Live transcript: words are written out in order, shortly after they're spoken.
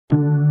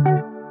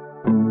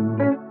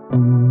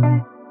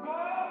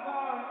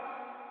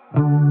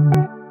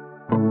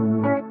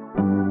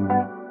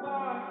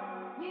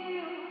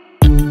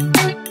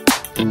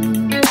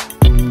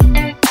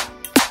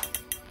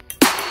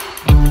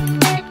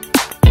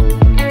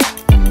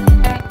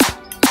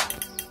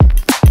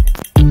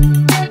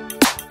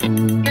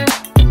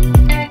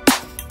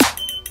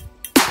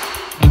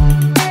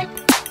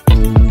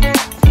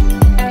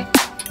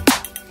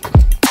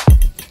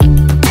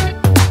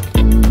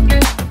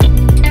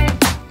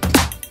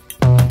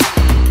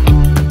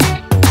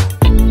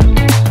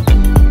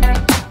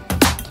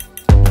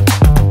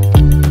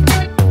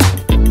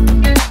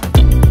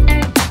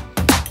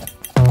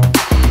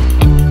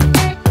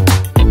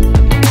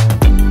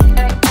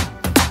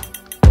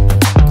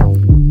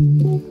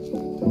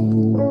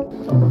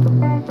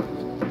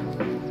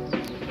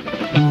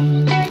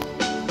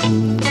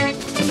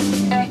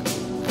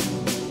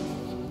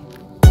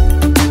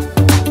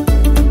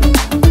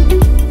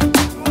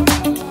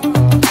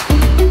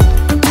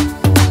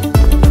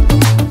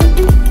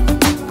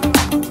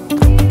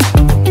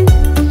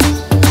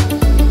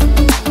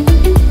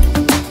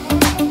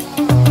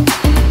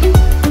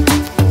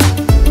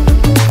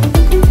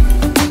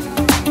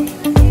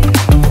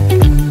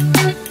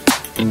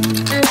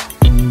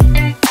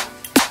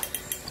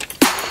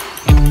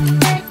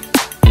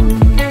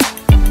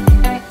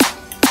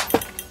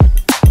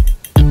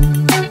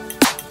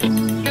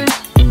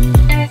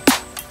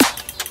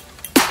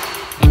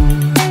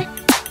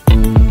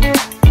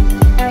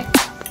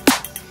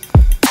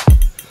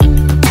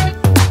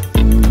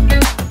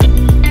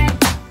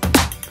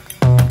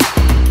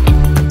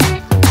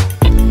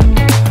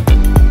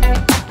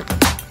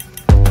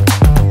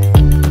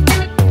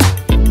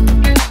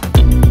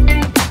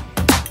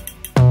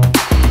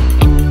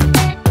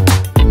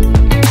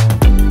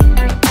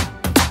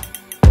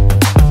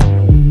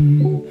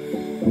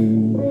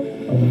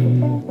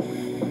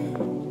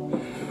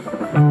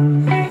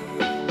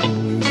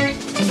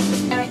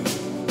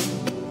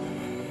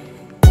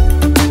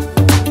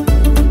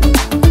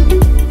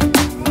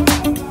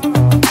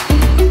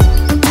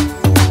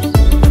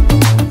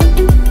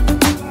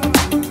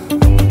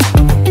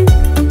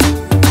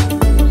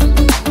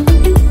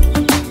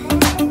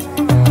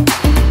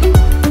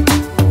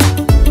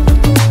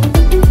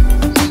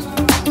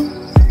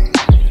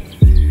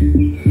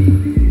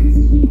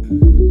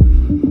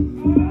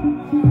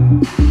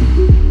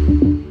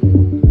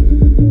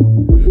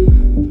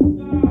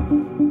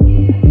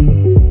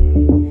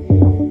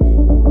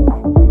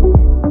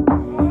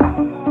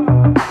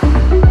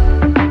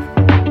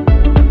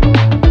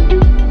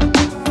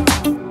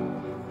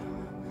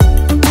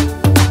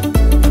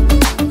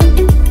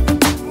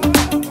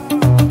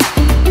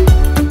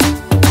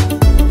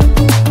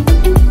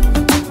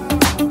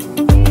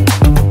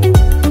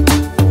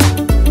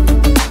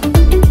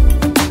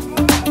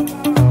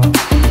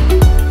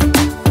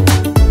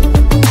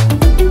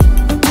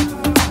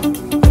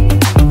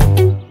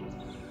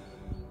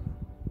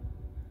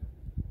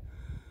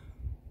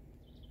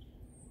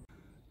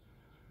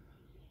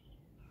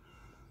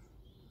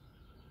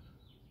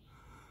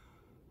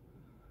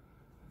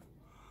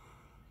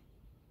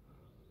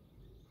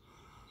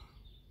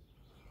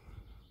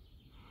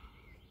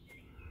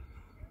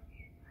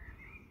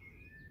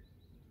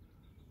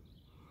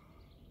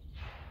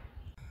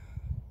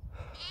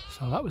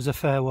So that was a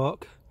fair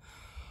walk,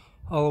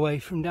 all the way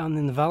from down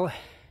in the valley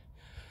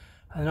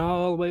and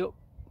all the way up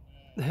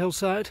the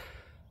hillside,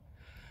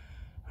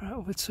 right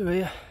over to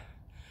here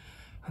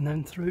and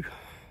then through.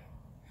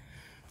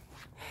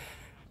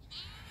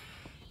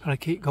 Gotta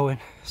keep going,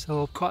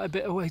 still quite a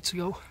bit of way to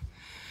go.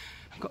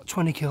 I've got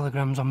 20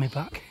 kilograms on my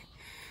back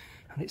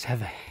and it's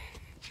heavy.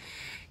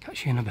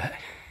 Catch you in a bit.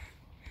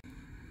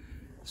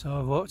 So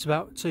I've walked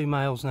about 2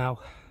 miles now,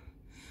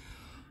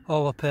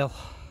 all uphill,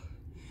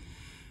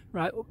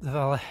 right up the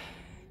valley.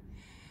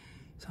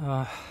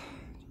 So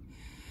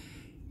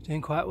doing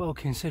quite well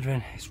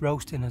considering it's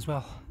roasting as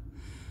well.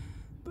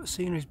 But the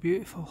scenery's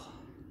beautiful.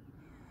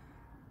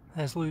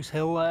 There's Loose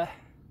Hill there.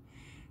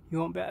 You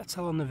won't be able to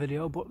tell on the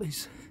video, but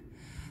there's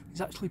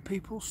actually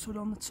people stood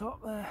on the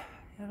top there.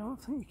 Yeah, I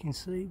don't think you can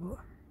see, but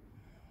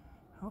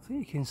I don't think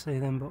you can see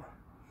them, but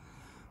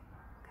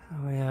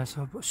oh yeah,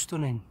 so but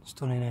stunning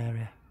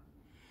area.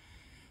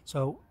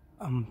 So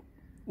I'm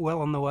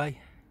well on the way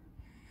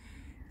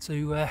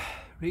to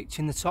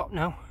reaching the top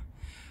now,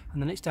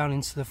 and then it's down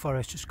into the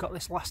forest. Just got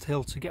this last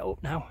hill to get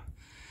up now,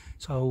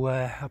 so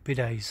happy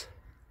days.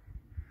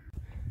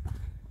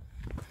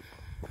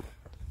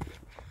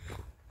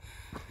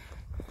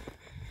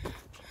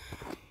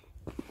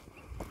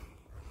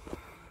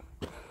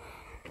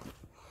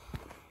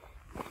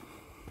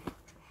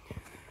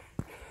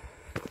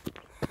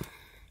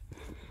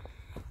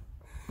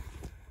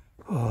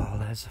 Oh,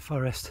 there's the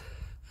forest.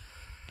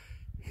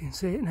 You can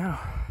see it now.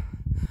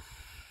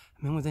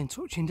 I'm within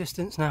touching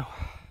distance now.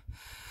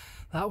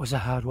 That was a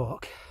hard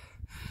walk.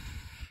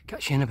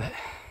 Catch you in a bit.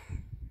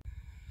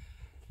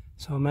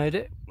 So I made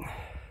it.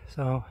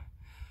 So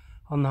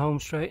on the home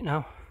straight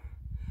now.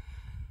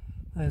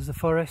 There's the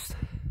forest.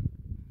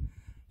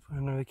 That's where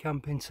I'm going to be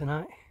camping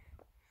tonight.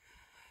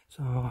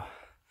 So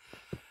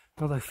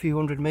another few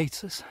hundred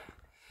metres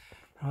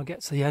and I'll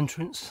get to the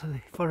entrance to the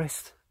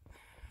forest.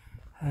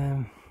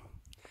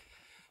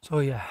 So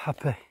yeah,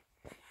 happy,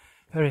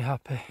 very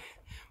happy,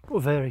 but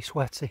very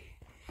sweaty.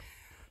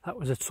 That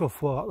was a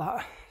tough walk,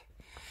 that.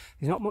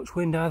 There's not much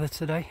wind either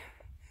today.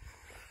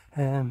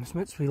 It's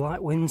meant to be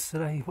light winds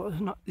today, but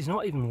there's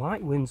not even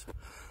light winds.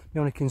 The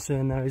only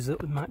concern there is that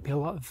there might be a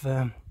lot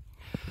of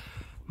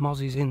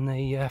mozzies in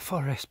the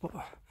forest, but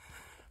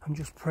I'm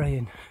just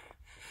praying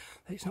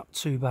that it's not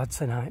too bad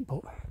tonight,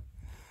 but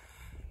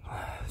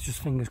it's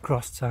just fingers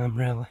crossed time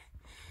really.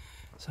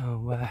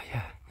 So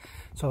yeah,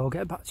 so I'll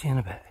get back to you in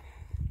a bit.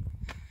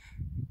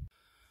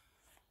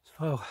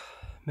 So,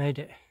 made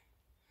it.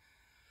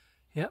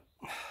 Yep,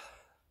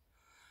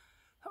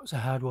 that was a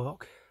hard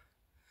walk.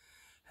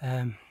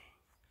 But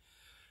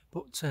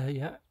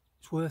yeah,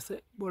 it's worth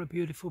it. What a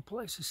beautiful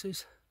place this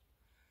is.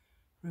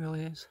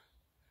 Really is.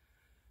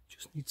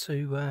 Just need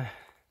to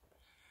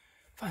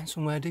find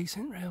somewhere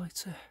decent really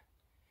to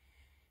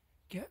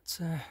get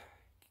set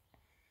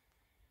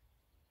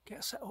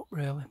up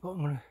really. But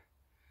I'm gonna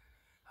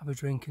have a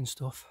drink and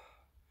stuff,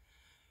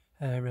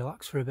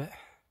 relax for a bit.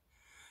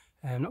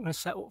 I'm not going to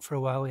set up for a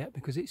while yet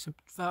because it's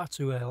far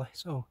too early,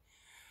 so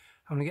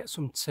I'm going to get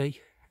some tea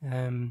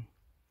and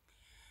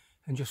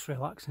just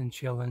relax and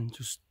chill and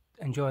just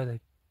enjoy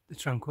the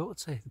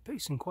tranquility. The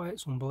peace and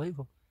quiet's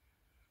unbelievable.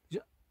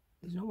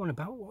 There's no one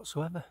about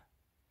whatsoever.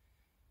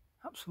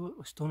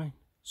 Absolutely stunning.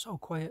 So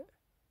quiet.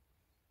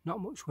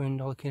 Not much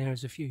wind, all I can hear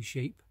is a few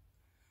sheep.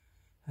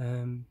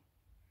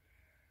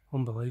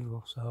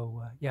 Unbelievable.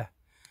 So yeah,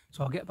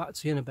 so I'll get back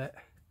to you in a bit.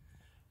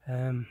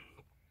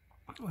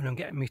 When I'm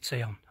getting my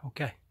tea on,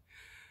 okay.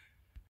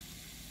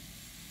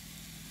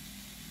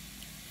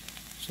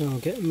 So I'm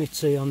getting my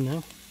tea on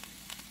now.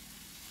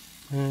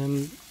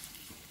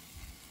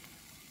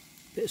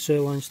 Bit of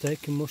sirloin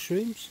steak and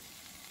mushrooms.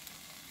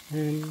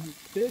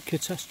 Bit of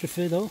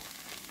catastrophe though,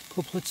 a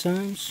couple of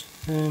times.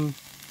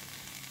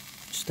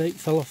 Steak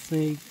fell off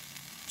the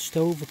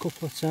stove a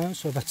couple of times,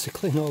 so I've had to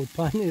clean all the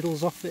pine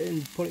needles off it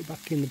and put it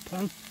back in the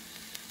pan.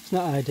 It's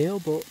not ideal,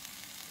 but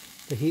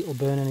the heat will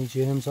burn any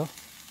germs off.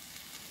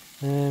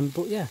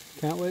 But yeah,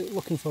 can't wait,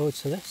 looking forward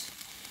to this.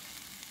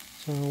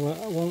 So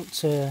I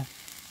won't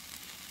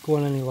go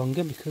on any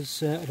longer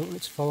because I don't want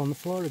it to fall on the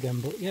floor again,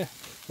 but yeah,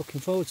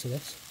 looking forward to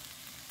this.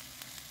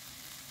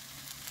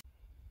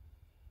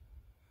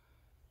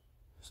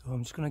 So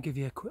I'm just going to give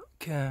you a quick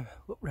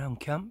look round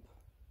camp.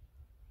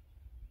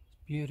 It's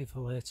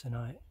beautiful here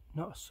tonight,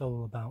 not a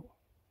soul about.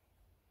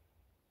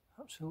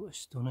 Absolutely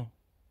stunning.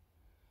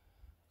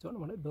 Don't know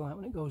what it'll be like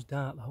when it goes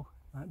dark though,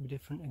 might be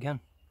different again.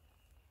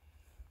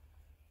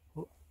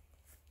 But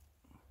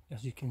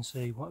as you can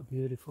see, what a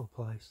beautiful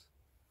place.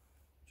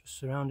 Just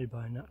surrounded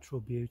by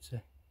natural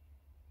beauty.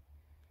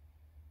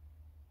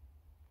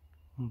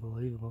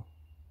 Unbelievable.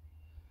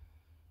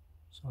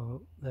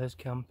 So there's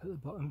camp at the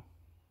bottom.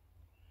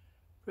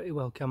 Pretty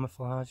well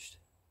camouflaged.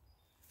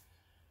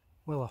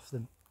 Well off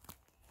the,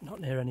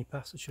 not near any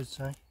pass I should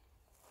say.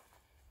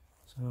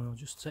 So I'll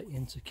just take you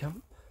into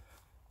camp.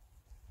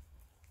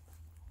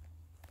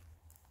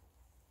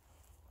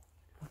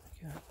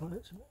 Careful,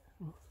 it's a bit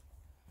rough.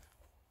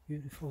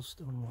 Beautiful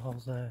stone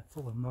walls there,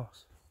 full of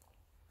moss.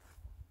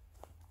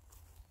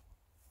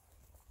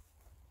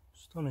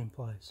 Stunning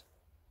place.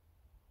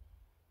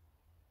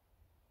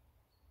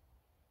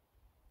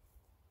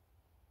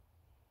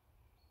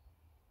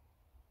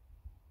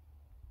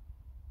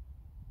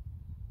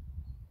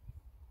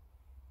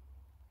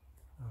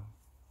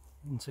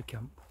 Into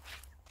camp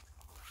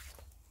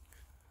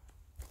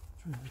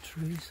through the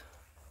trees.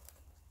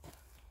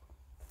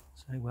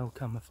 So well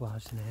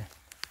camouflaged in here.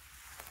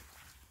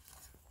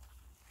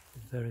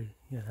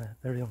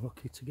 Very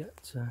unlucky to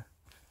get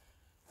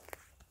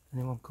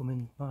anyone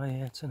coming by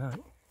here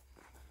tonight.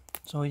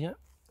 So yeah,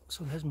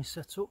 so there's my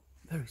setup.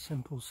 Very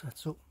simple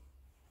setup.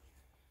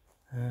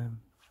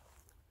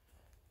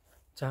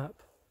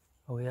 Tarp,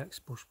 OEX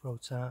Bush Pro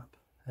tarp,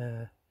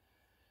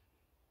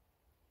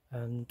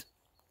 and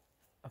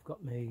I've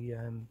got my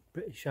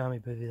British Army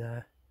bivvy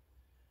there,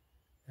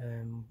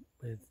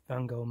 with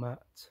Van Gogh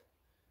mat,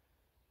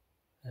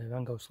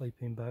 Van Gogh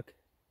sleeping bag,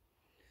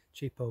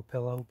 cheapo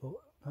pillow, but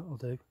that'll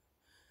do.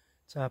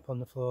 Tarp on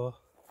the floor,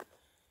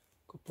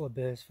 couple of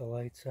beers for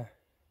later.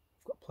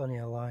 I've got plenty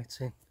of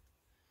lighting,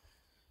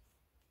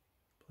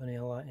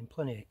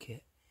 plenty of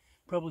kit.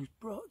 Probably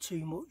brought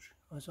too much.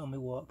 I was on my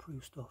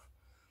waterproof stuff.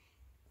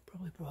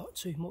 Probably brought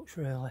too much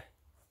really.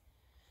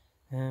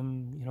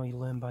 You know, you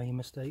learn by your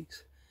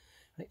mistakes.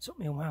 And it took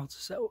me a while to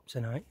set up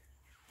tonight.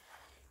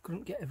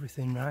 Couldn't get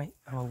everything right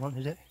how I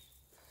wanted it.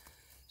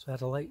 So I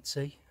had a late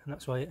tea, and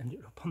that's why it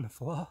ended up on the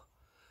floor.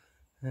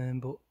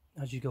 But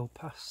as you go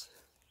past,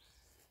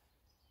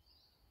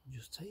 I'll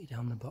just take you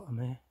down the bottom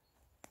here.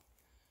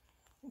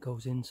 It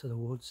goes into the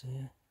woods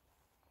here.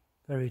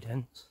 Very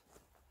dense.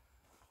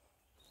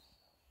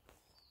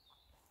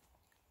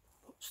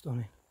 But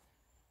stunning.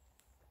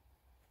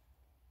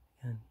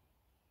 Again,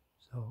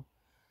 so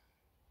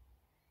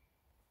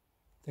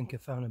I think I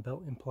found a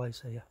built in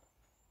place here.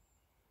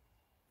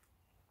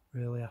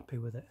 Really happy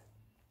with it.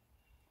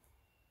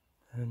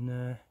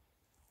 And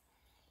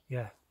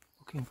yeah,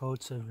 looking forward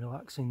to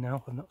relaxing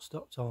now. I've not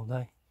stopped all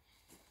day.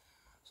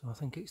 So I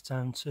think it's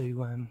time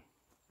to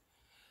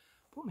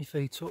put my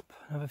feet up,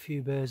 have a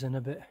few beers in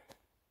a bit.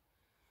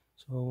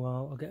 So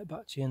I'll get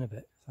back to you in a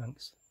bit.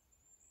 Thanks.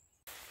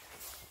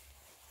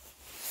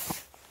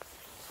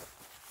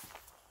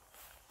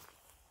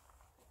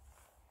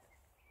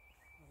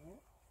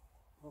 Alright,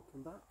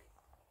 welcome back.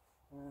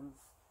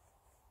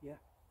 Yeah,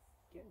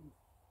 getting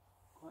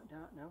quite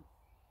dark now.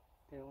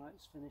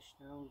 Daylight's finished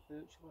now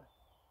virtually.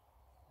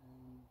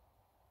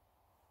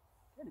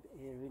 Getting a bit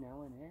eerie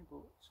now in here,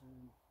 but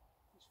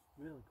it's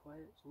really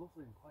quiet. It's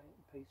lovely and quiet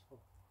and peaceful.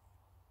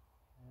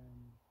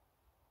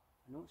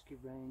 I know it's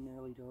give rain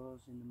early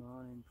doors in the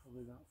morning,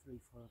 probably about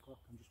 3-4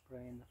 o'clock. I'm just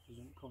praying that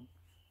doesn't come.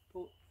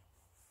 But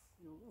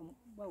you know, I'm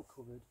well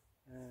covered.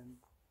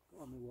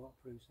 Got on my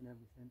waterproofs and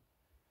everything.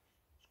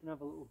 Just gonna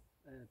have a little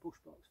bush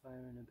box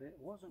fire in a bit.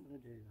 I wasn't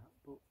gonna do that,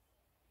 but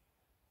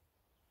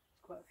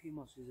there's quite a few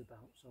mosses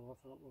about, so I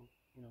thought, well,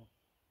 you know,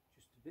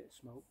 just a bit of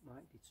smoke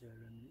might deter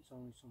them. It's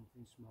only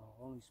something small,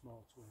 only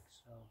small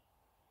twigs. So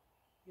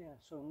yeah,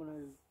 so I'm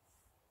gonna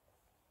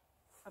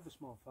have a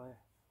small fire,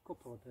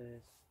 couple of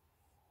beers,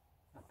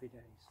 happy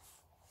days.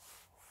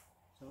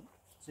 So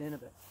see you in a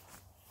bit.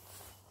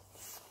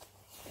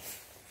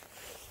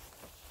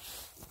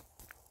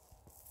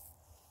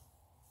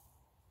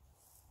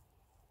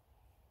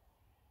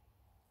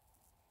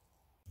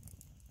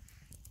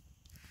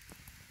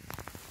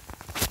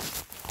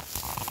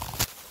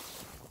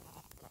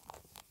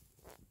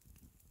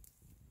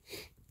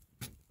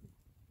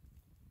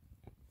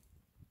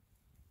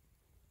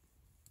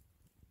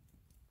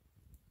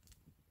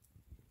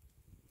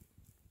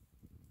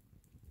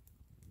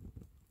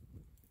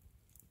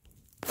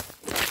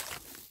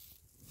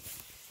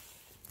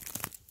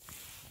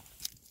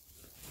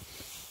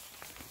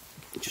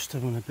 Just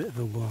having a bit of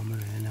a warmer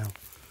here now.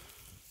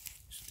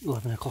 It's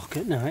 11 o'clock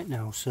at night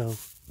now, so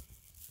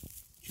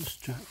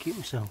just trying to keep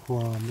myself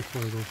warm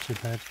before I go to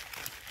bed.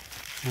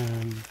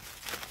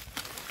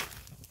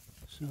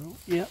 So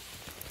yeah,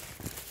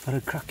 had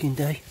a cracking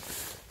day.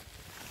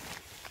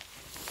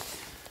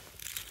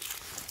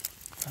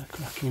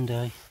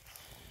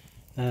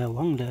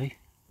 Long day,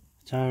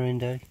 tiring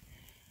day,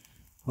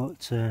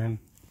 but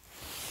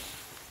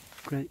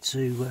great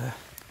to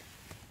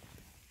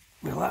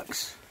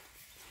relax.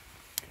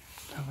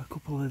 Have a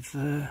couple of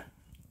them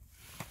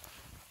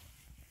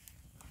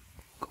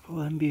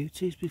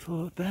beauties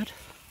before bed.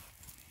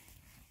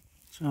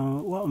 So a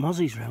lot of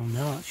mozzies around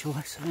now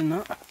actually, saying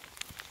that.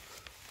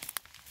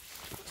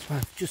 So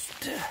I've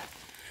just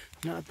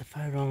not had the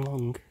fire on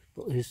long,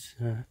 but there's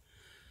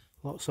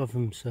lots of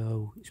them,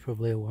 so it's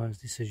probably a wise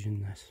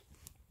decision this.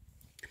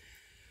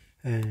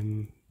 But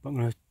I'm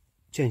going to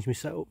change my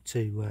setup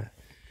to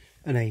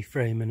an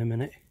A-frame in a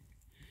minute,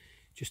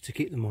 just to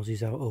keep the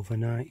mozzies out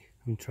overnight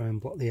and try and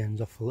block the ends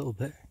off a little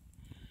bit.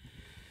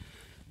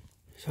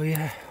 So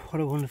yeah,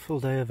 what a wonderful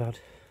day I've had,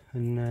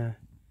 and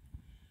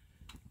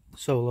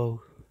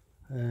solo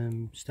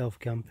stealth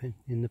camping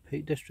in the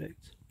Peak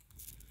District.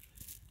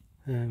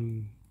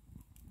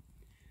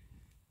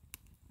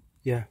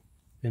 Yeah,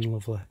 been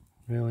lovely,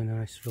 really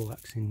nice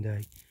relaxing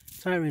day.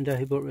 Tiring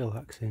day but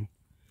relaxing.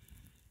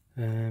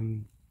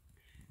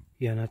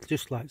 yeah, and I'd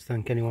just like to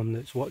thank anyone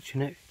that's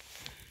watching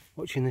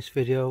this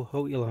video.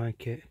 Hope you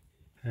like it.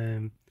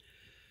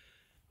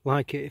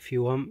 Like it if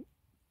you want,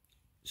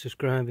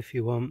 subscribe if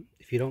you want.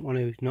 If you don't want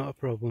to, not a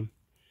problem.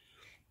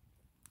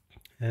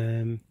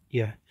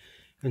 Yeah,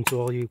 and to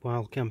all you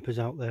wild campers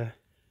out there,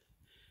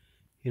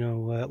 you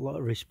know, a lot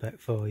of respect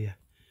for you.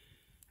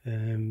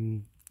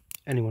 Anyone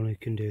who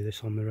can do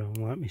this on their own,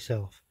 like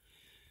myself,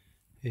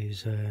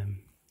 is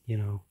you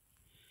know,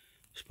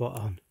 spot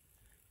on.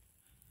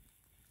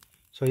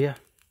 So yeah,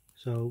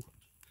 so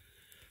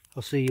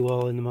I'll see you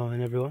all in the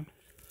morning, everyone.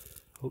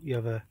 Hope you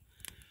have a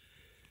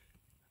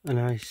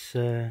nice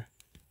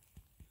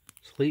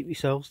sleep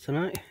yourselves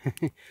tonight.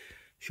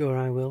 Sure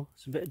I will.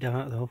 It's a bit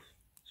dark though.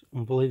 It's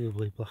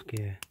unbelievably black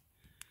here.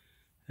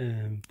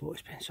 But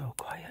it's been so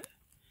quiet.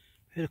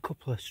 We had a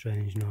couple of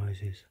strange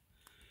noises.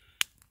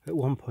 At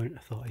one point I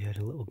thought I heard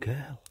a little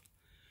girl,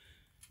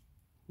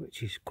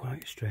 which is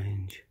quite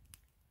strange.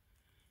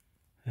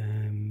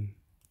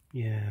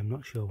 Yeah, I'm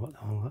not sure what the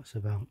hell that's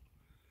about.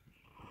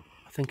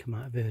 I think I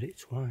might have heard it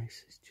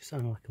twice. It just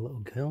sounded like a little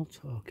girl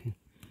talking.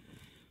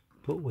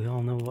 But we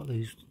all know what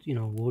these, you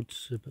know,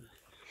 woods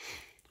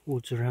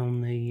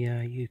around the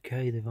UK,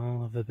 they've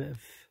all have a bit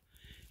of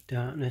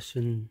darkness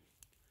and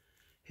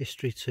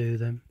history to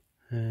them.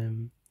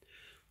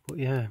 But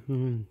yeah,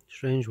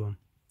 strange one.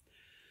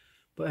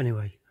 But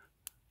anyway,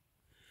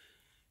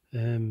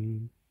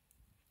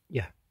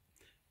 yeah,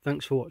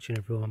 thanks for watching,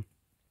 everyone.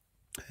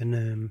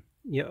 And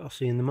yeah, I'll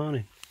see you in the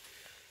morning.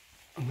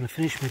 I'm going to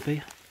finish my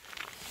beer,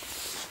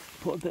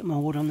 put a bit more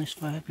wood on this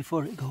fire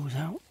before it goes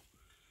out,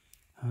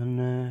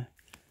 and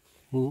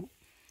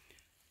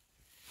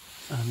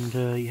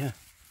yeah,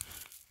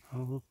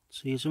 I'll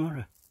see you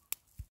tomorrow.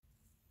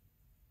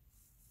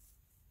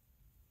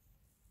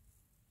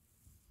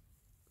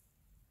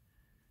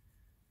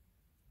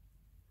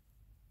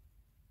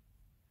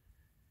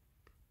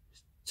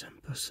 It's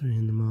 3:10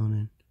 in the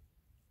morning.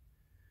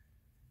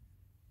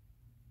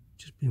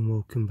 Just been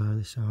woken by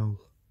this owl.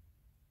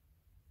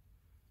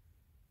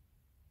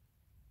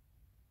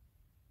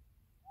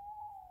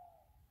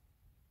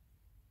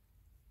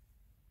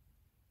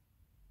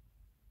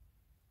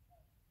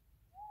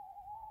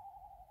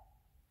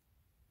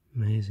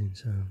 Amazing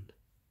sound.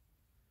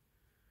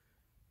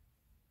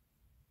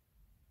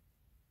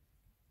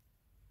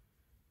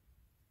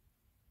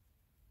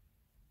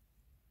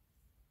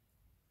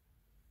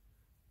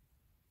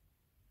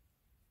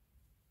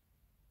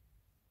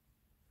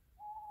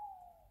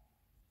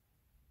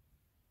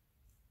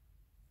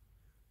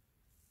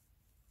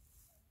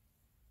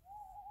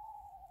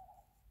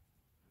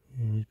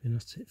 Yeah, he's been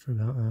at it for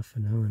about half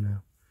an hour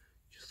now.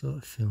 Just thought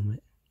I'd film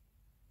it.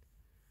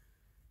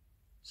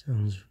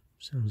 Sounds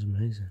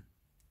amazing.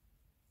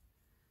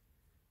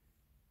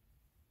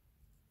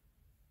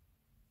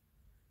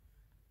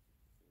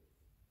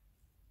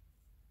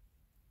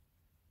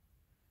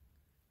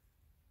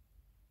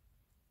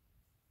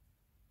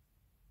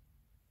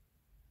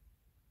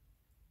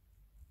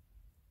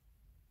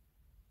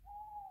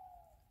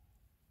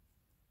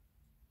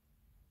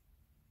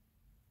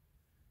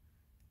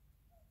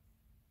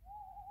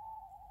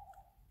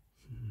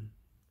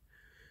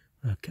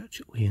 I'll catch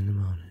up with you in the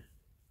morning.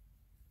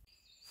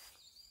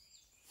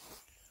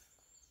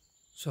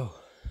 So,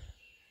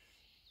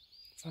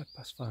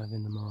 5:05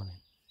 in the morning.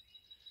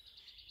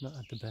 Not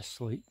had the best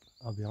sleep,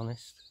 I'll be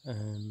honest.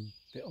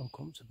 Bit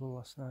uncomfortable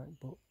last night,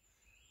 but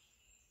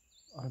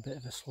on a bit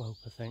of a slope,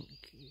 I think.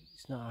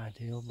 It's not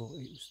ideal, but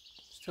it was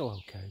still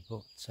okay,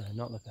 but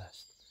not the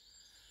best.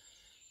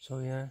 So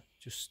yeah,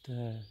 just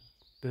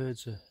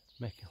birds are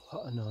making a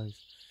lot of noise.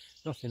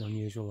 Nothing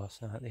unusual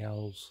last night, the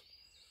owls.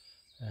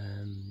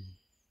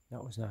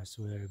 That was nice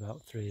to hear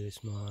about 3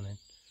 this morning.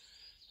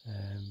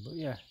 But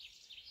yeah,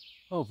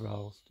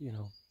 overall, you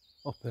know,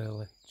 up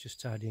early,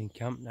 just tidying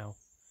camp now.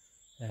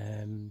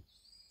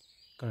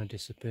 Gonna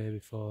disappear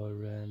before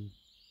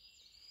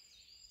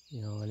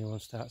you know, anyone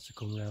starts to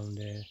come round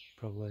here.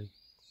 Probably,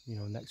 you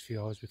know, next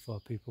few hours before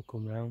people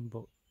come round.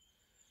 But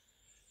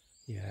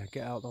yeah,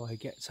 get out the way,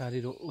 get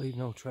tidied up, leave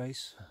no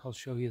trace. I'll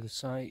show you the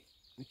site,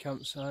 the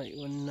campsite,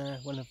 when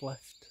I've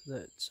left.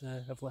 That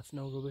I've left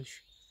no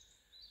rubbish.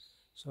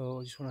 So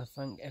I just want to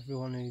thank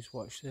everyone who's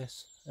watched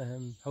this.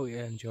 Hope you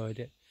enjoyed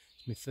it.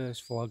 It's my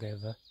first vlog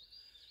ever,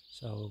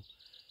 so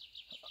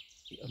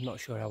I'm not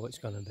sure how it's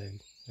going to be.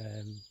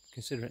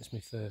 Considering it's my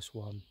first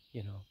one,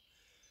 you know,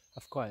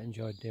 I've quite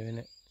enjoyed doing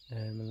it,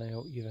 and I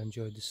hope you've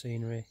enjoyed the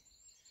scenery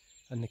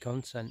and the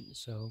content.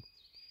 So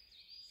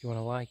if you want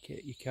to like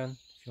it, you can.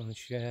 If you want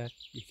to share,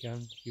 you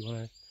can. If you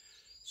want to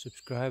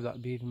subscribe,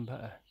 that'd be even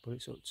better, but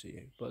it's up to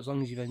you. But as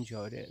long as you've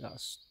enjoyed it,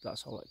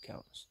 that's all that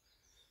counts.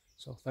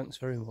 So thanks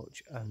very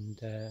much,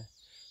 and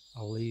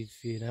I'll leave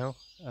you now,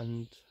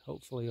 and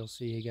hopefully I'll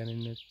see you again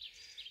in the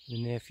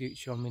near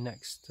future on my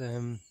next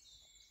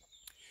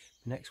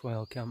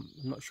wild camp.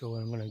 I'm not sure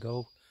where I'm going to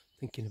go.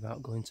 Thinking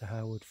about going to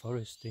Highwood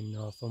Forest in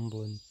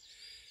Northumberland,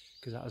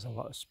 because that has a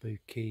lot of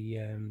spooky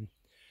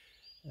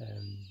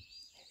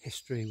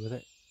history with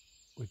it,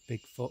 with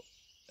Bigfoot.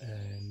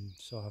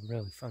 so I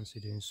really fancy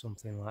doing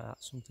something like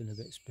that, something a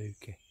bit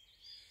spooky.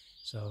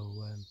 So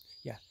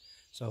yeah,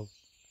 so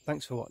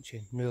thanks for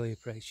watching, really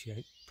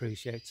appreciate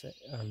it,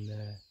 and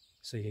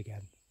see you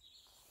again.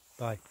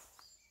 Bye.